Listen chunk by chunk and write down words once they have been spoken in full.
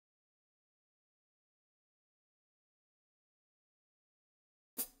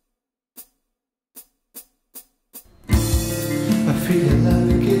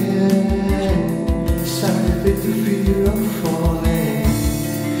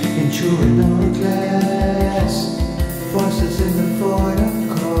chewing on glass. Voices in the void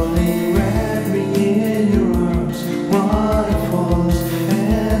are calling, wrap me in your arms. Waterfalls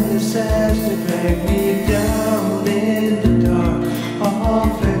and the sash to drag me down in the dark.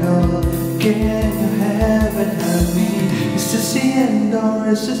 Off and on, can you have it, honey? Is this the end or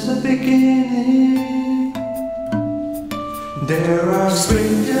is this the beginning? There are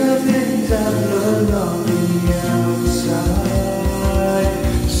stranger things I learned on the outside.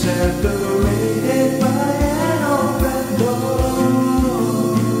 Separate